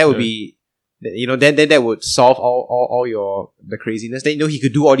 Yeah. That would be, you know, then that would solve all the craziness. Then, you know, he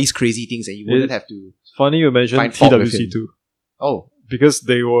could do all these crazy things and you wouldn't have to. Funny you mentioned find fault with TWC him. too. Oh, Because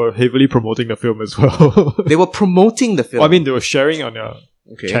they were heavily promoting the film as well. they were promoting the film. Well, I mean, they were sharing on their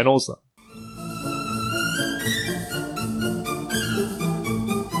okay. channels.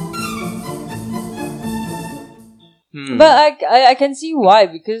 But I can see why,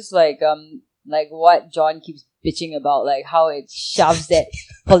 because like what John keeps bitching about like how it shoves that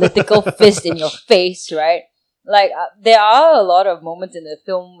political fist in your face, right? Like there are a lot of moments in the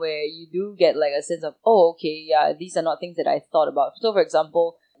film where you do get like a sense of, oh, okay, yeah, these are not things that I thought about. So for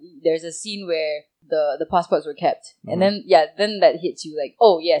example, there's a scene where the passports were kept, and then that hits you like,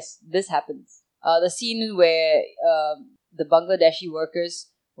 oh yes, this happens. The scene where the Bangladeshi workers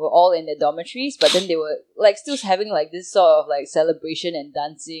were all in their dormitories, but then they were like still having like this sort of like celebration and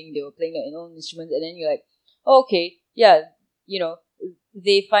dancing. They were playing their own instruments, and then you're like, oh, okay, yeah, you know,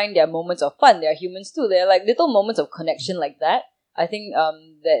 they find their moments of fun. They're humans too. They're like little moments of connection like that. I think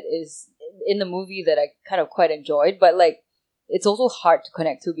that is in the movie that I kind of quite enjoyed, but like it's also hard to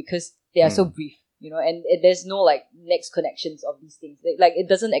connect to because they are so brief, you know, and there's no like next connections of these things. Like it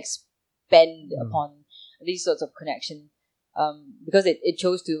doesn't expand upon these sorts of connection. Because it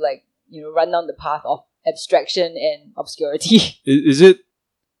chose to like, you know, run down the path of abstraction and obscurity.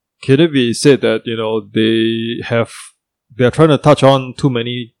 Can it be said that, you know, they're trying to touch on too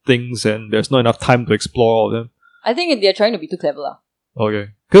many things and there's not enough time to explore all of them? I think they're trying to be too clever lah.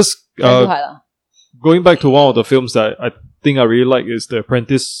 Okay. Because Too high lah. going back to one of the films that I think I really like is The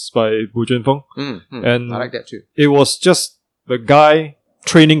Apprentice by Bu Junfeng. And I like that too. it was just the guy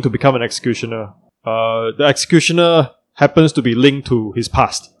training to become an executioner. The executioner happens to be linked to his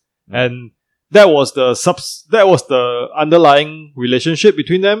past, and that was the underlying relationship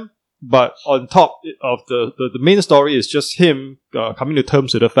between them. But on top of the main story is just him coming to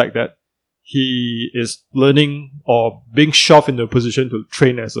terms with the fact that he is learning or being shoved into a position to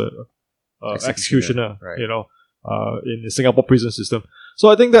train as a executioner, right. you know, in the Singapore prison system. So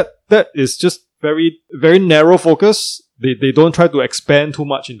I think that is just very, very narrow focus. They don't try to expand too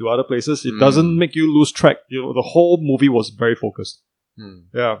much into other places. It doesn't make you lose track. You know, the whole movie was very focused.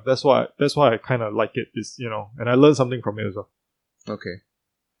 Yeah, that's why I kind of like it. Is, you know, and I learned something from it as well. Okay.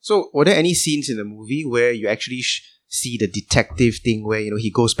 So, were there any scenes in the movie where you actually see the detective thing where, you know,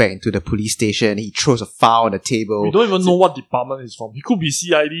 he goes back into the police station, he throws a file on the table? We don't even know what department he's from. He could be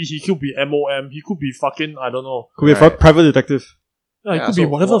CID, he could be MOM, he could be fucking, I don't know. Could be a private detective. Yeah, it could be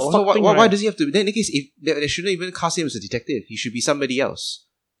whatever thing, why right? does he have to? Then in that case, if they shouldn't even cast him as a detective. He should be somebody else.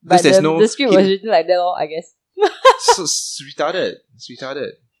 But the script was written like that, I guess. So it's retarded. It's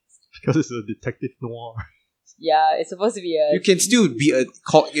retarded. Because it's a detective noir. Yeah, it's supposed to be a... You can still be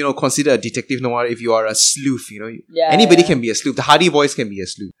consider a detective noir if you are a sleuth, you know. Anybody can be a sleuth. The Hardy Boys can be a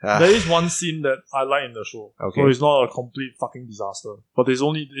sleuth. There is one scene that I like in the show. Okay. So it's not a complete fucking disaster. But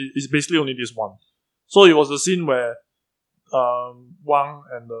it's basically only this one. So it was the scene where Wang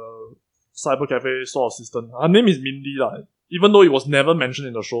and the cyber cafe store assistant, her name is Mindy lah. Even though it was never mentioned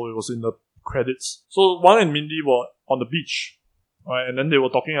in the show, it was in the credits. So Wang and Mindy were on the beach. Right, and then they were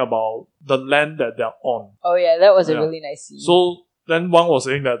talking about the land that they're on. Oh yeah, that was a really nice scene. So then Wang was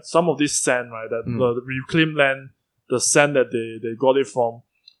saying that some of this sand, right, that the reclaimed land, the sand that they got it from,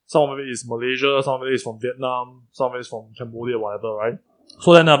 some of it is Malaysia, some of it is from Vietnam, some of it is from Cambodia, whatever, right?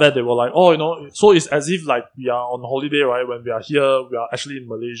 So then after that, they were like, oh, you know, so it's as if like we are on holiday, right? When we are here, we are actually in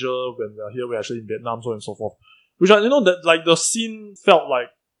Malaysia. When we are here, we're actually in Vietnam, so on and so forth. Which, you know, that like the scene felt like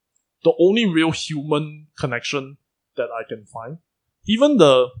the only real human connection that I can find. Even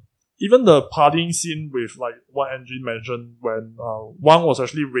the partying scene with like what Angie mentioned when Wang was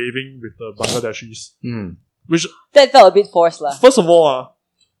actually raving with the Bangladeshis, which that felt a bit forced lah. First of all,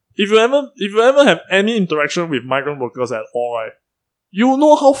 if you ever have any interaction with migrant workers at all, right, you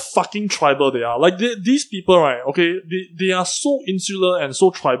know how fucking tribal they are. Like these people, right? Okay, they are so insular and so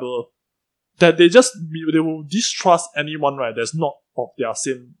tribal that they will distrust anyone, right? That's not of their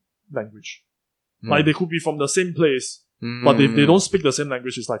same language. Like they could be from the same place. But if they don't speak the same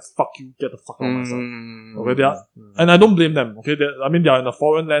language, it's like, fuck you, get the fuck out of my side. Okay, and I don't blame them, okay? They are in a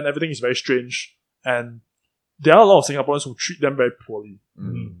foreign land, everything is very strange, and there are a lot of Singaporeans who treat them very poorly.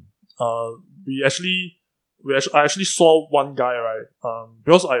 I actually saw one guy, right,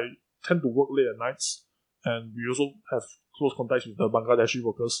 because I tend to work late at nights, and we also have close contacts with the Bangladeshi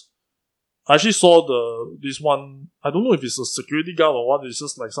workers. I actually saw this one, I don't know if it's a security guard or what, it's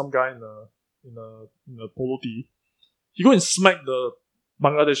just like some guy in a polo tee. He go and smack the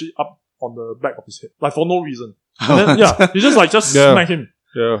Bangladeshi up on the back of his head, like for no reason. And then, he just smack him.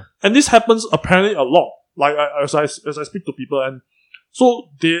 Yeah. And this happens apparently a lot. Like as I speak to people, and so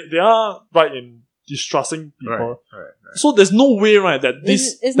they are right in distrusting people. Right. So there's no way, right, that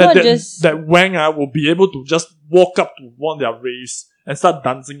that Wang will be able to just walk up to one of their race and start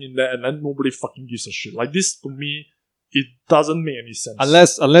dancing in there, and then nobody fucking gives a shit. Like this, to me, it doesn't make any sense.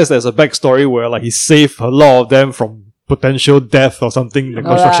 Unless there's a backstory where like he saved a lot of them from potential death or something in the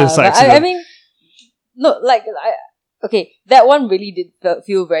construction site. I mean, no, okay, that one really did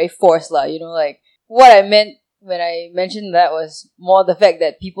feel very forced lah. You know, like what I meant when I mentioned that was more the fact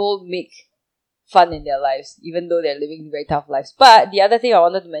that people make fun in their lives, even though they're living very tough lives. But the other thing I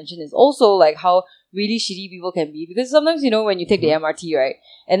wanted to mention is also like how really shitty people can be, because sometimes, when you take the MRT, right,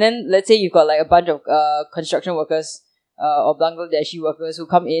 and then let's say you've got like a bunch of construction workers or Bangladeshi workers who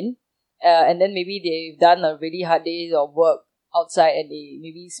come in, and then maybe they've done a really hard day of work outside and they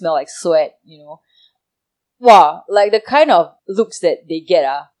maybe smell like sweat, Wow, like the kind of looks that they get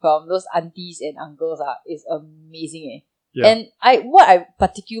from those aunties and uncles is amazing. Yeah. And what I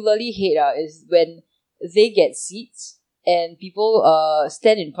particularly hate is when they get seats and people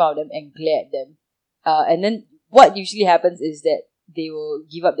stand in front of them and glare at them. And then what usually happens is that they will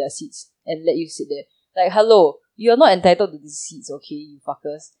give up their seats and let you sit there. Like, hello, you're not entitled to these seats, okay, you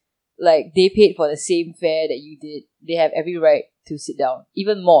fuckers. Like, they paid for the same fare that you did. They have every right to sit down.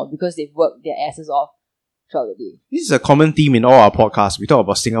 Even more, because they've worked their asses off throughout the day. This is a common theme in all our podcasts. We talk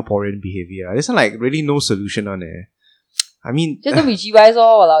about Singaporean behavior. There's like really no solution on it. I mean, just don't be G-wise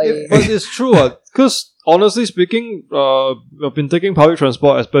walao eh. But it's true, because honestly speaking, I've been taking public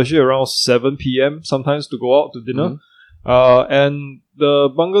transport, especially around 7 p.m. sometimes to go out to dinner. And the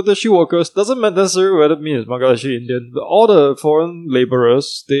Bangladeshi workers, doesn't necessarily whether it means Bangladeshi, Indian, all the foreign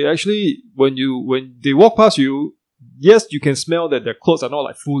laborers, they actually, when they walk past you, yes, you can smell that their clothes are not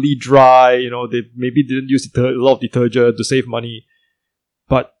like fully dry, they maybe didn't use a lot of detergent to save money,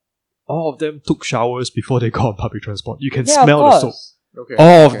 but all of them took showers before they got on public transport. You can smell the soap. okay.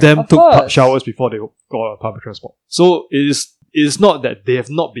 All of them Of took course. showers before they got on public transport. So it's not that they have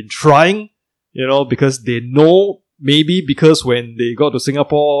not been trying, because they know, maybe because when they got to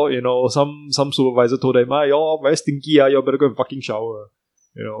Singapore, some supervisor told them, you're very stinky, you better go and fucking shower.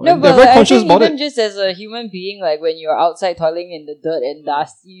 No, And but they're very I conscious think about even it. just as a human being, like when you're outside toiling in the dirt and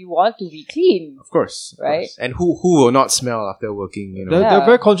dust, you want to be clean. Of course. Right? And who will not smell after working, They're Yeah.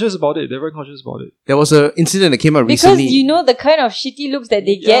 very conscious about it. There was an incident that came out Because recently. the kind of shitty looks that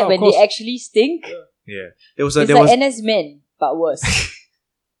they Yeah, get of when course. they actually stink. Yeah. There was It's like NS men, but worse.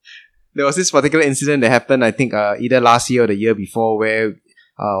 there was this particular incident that happened, I think, either last year or the year before, where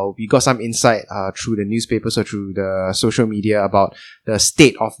we got some insight through the newspapers or through the social media about the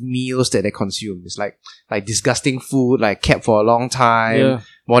state of meals that they consume. It's like disgusting food, like kept for a long time,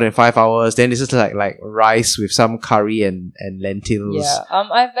 more than 5 hours. Then this is like rice with some curry and lentils. Yeah.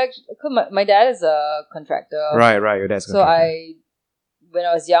 I've actually, my dad is a contractor. Right. Your dad's So when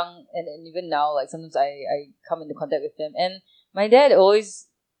I was young and even now, like sometimes I come into contact with them, and my dad always,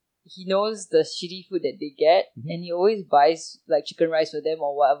 he knows the shitty food that they get, and he always buys like chicken rice for them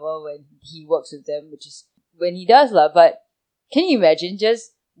or whatever when he works with them, which is when he does lah. But can you imagine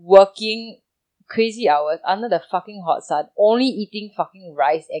just working crazy hours under the fucking hot sun, only eating fucking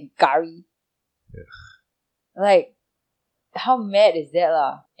rice and curry? Like, how mad is that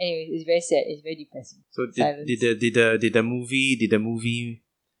lah? Anyways, it's very sad. It's very depressing. So Silence. did the movie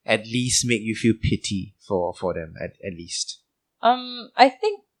at least make you feel pity for them at least? I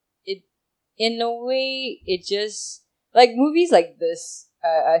think it, in a way, it just, like movies like this,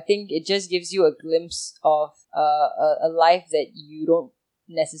 I think it just gives you a glimpse of a life that you don't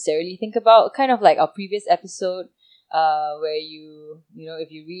necessarily think about. Kind of like our previous episode, where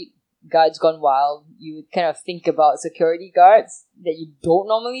if you read Guards Gone Wild, you would kind of think about security guards that you don't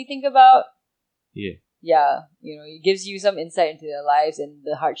normally think about. Yeah. Yeah, it gives you some insight into their lives and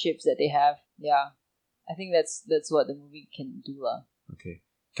the hardships that they have. Yeah. I think that's what the movie can do lah. Okay.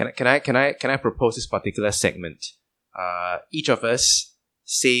 Can I propose this particular segment? Each of us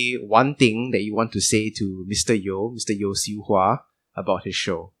say one thing that you want to say to Mr. Yeo Siu Hua about his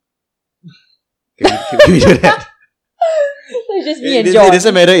show. Can we do that? So it's just me and It John.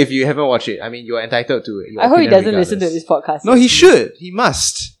 doesn't matter if you haven't watched it. I mean, you are entitled to it. I hope he doesn't listen to this podcast. No, he should. He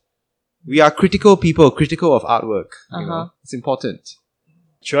must. We are critical people, critical of artwork. You know, it's important.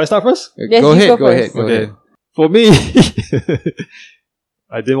 Should I start first? Yes, Go you ahead. go Go ahead. first. Go ahead. For me,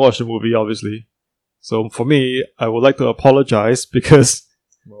 I didn't watch the movie, obviously. So for me, I would like to apologize because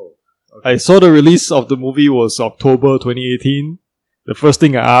I saw the release of the movie was October 2018. The first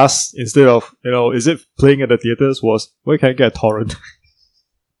thing I asked, instead of, is it playing at the theaters, was, where can I get a torrent?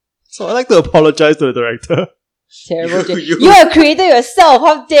 So I'd like to apologize to the director. Terrible. You- You're a creator yourself.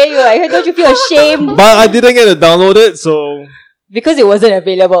 How dare you? Like, don't you feel ashamed? But I didn't get to download it, so Because it wasn't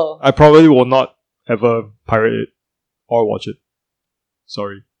available. I probably will not ever pirate it or watch it.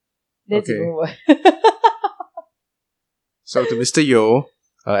 Sorry. That's Okay. even worse. So to Mr. Yeo,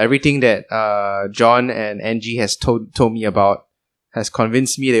 everything that John and Angie has told me about has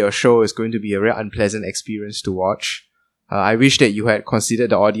convinced me that your show is going to be a very unpleasant experience to watch. I wish that you had considered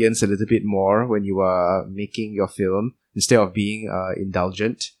the audience a little bit more when you were making your film instead of being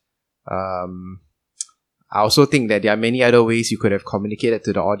indulgent. I also think that there are many other ways you could have communicated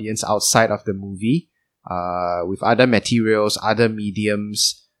to the audience outside of the movie, with other materials, other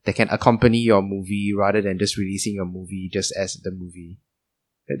mediums that can accompany your movie rather than just releasing your movie just as the movie.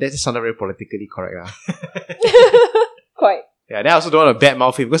 That sounded very politically correct. Quite. Yeah, then I also don't want to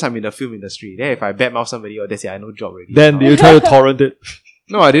badmouth him because I'm in the film industry. Then if I badmouth somebody, or they say I no job already. Then do you try to torrent it?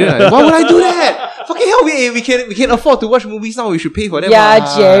 No, I didn't. Why would I do that? Fucking hell, we can afford to watch movies now. We should pay for them. Yeah,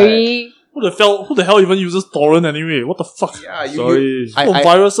 what? Jerry. Who the hell even uses torrent anyway? What the fuck? Yeah, Sorry.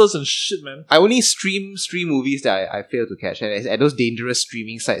 Viruses and shit, man. I only stream movies that I fail to catch, and it's at those dangerous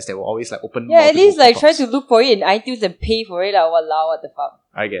streaming sites that will always like open. Yeah, at least like try multiple to look for it in iTunes and pay for it. Walao, what the fuck?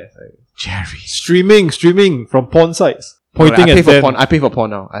 I guess. Jerry. Streaming from porn sites. No, Pointing I pay at for them. porn. I pay for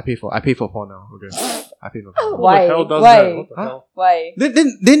porn now. I pay for porn now. Okay. I pay for porn. Why? Who the hell does Why? that? What the hell? Why?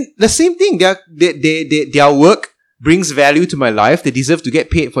 Then the same thing. Their work brings value to my life. They deserve to get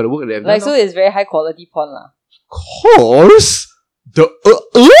paid for the work they've done. Like, so it's very high quality porn lah. Of course.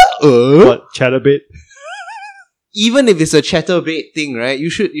 What? Chatterbait? Even if it's a chatterbait thing, right? You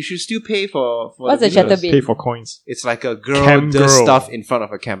should still pay for What's the a videos. chatterbait? Pay for coins. It's like a girl Cam does girl. stuff in front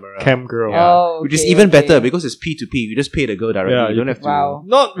of a camera. Cam girl. Yeah. Oh, Which is okay, even okay. better because it's P2P. You just pay the girl directly. Yeah, you don't have to. Wow.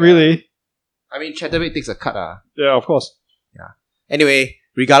 Not really. I mean, chatterbait takes a cut. Yeah, of course. Anyway,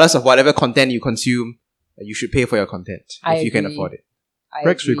 regardless of whatever content you consume, you should pay for your content I if you can agree. afford it. I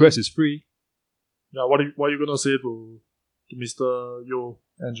Rex agree. request is free. Yeah, what are you gonna say to Mr. Yo,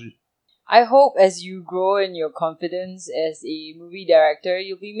 Angie? I hope as you grow in your confidence as a movie director,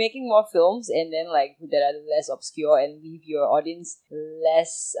 you'll be making more films and then like that are less obscure and leave your audience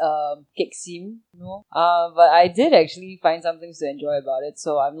less kick-sim, you know. But I did actually find some things to enjoy about it,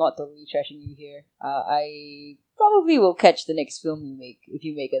 so I'm not totally trashing you here. I probably will catch the next film you make if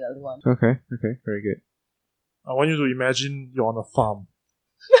you make another one. Okay, very good. I want you to imagine you're on a farm.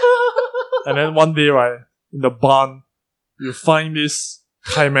 And then one day, right, in the barn, you find this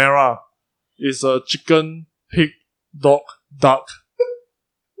chimera. It's a chicken, pig, dog, duck,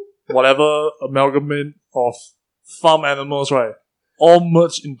 whatever amalgamate of farm animals, right? All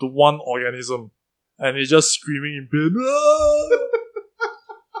merged into one organism. And it's just screaming in pain.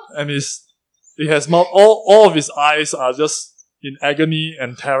 And it has mouth, all of his eyes are just in agony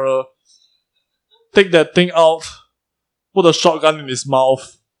and terror. Take that thing out, put a shotgun in his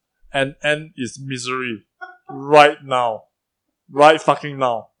mouth, and end his misery. Right now. Right fucking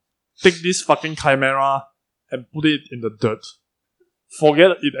now. Take this fucking chimera and put it in the dirt.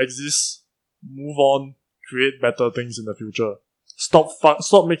 Forget it exists. Move on. Create better things in the future. Stop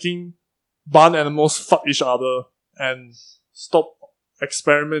making barn animals fuck each other. And stop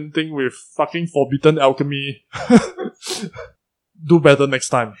experimenting with fucking forbidden alchemy. Do better next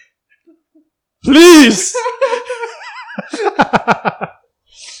time. Please!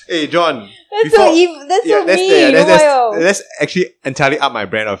 Hey, John. That's so evil. That's so mean. That's actually entirely up my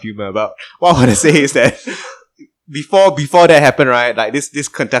brand of humor. But what I want to say is that before that happened, right? Like this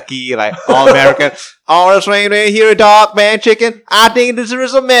Kentucky, like all American, all Australian here, dog, man, chicken. I think this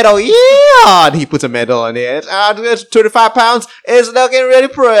is a medal. Yeah, and he puts a medal on it. It's 25 pounds. It's looking really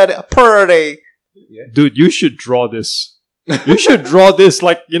pretty. Dude, you should draw this. You should draw this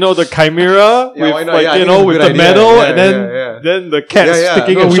like, you know, the chimera Yeah, why with not? like, Yeah, I you think know, it's a with good the idea. medal Yeah, and then the cat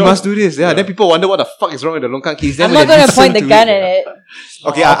sticking No, a we shot. must do this. Yeah, then people wonder what the fuck is wrong with the longkang kids. Then I'm when not they gonna listen point the to gun it- at it.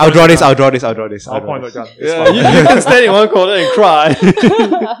 Okay, I'll draw this. I'll draw this. I'll point the gun. Yeah, you can stand in one corner and cry.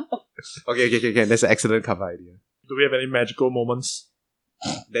 Okay. That's an excellent cover idea. Do we have any magical moments?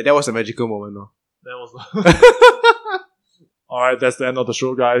 That was a magical moment, no? That was Alright, that's the end of the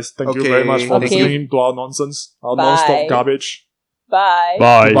show, guys. Thank you Okay, very much for thank you. listening to our nonsense. Our Bye. non-stop garbage. Bye.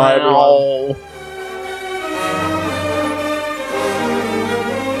 Bye. Bye, everyone.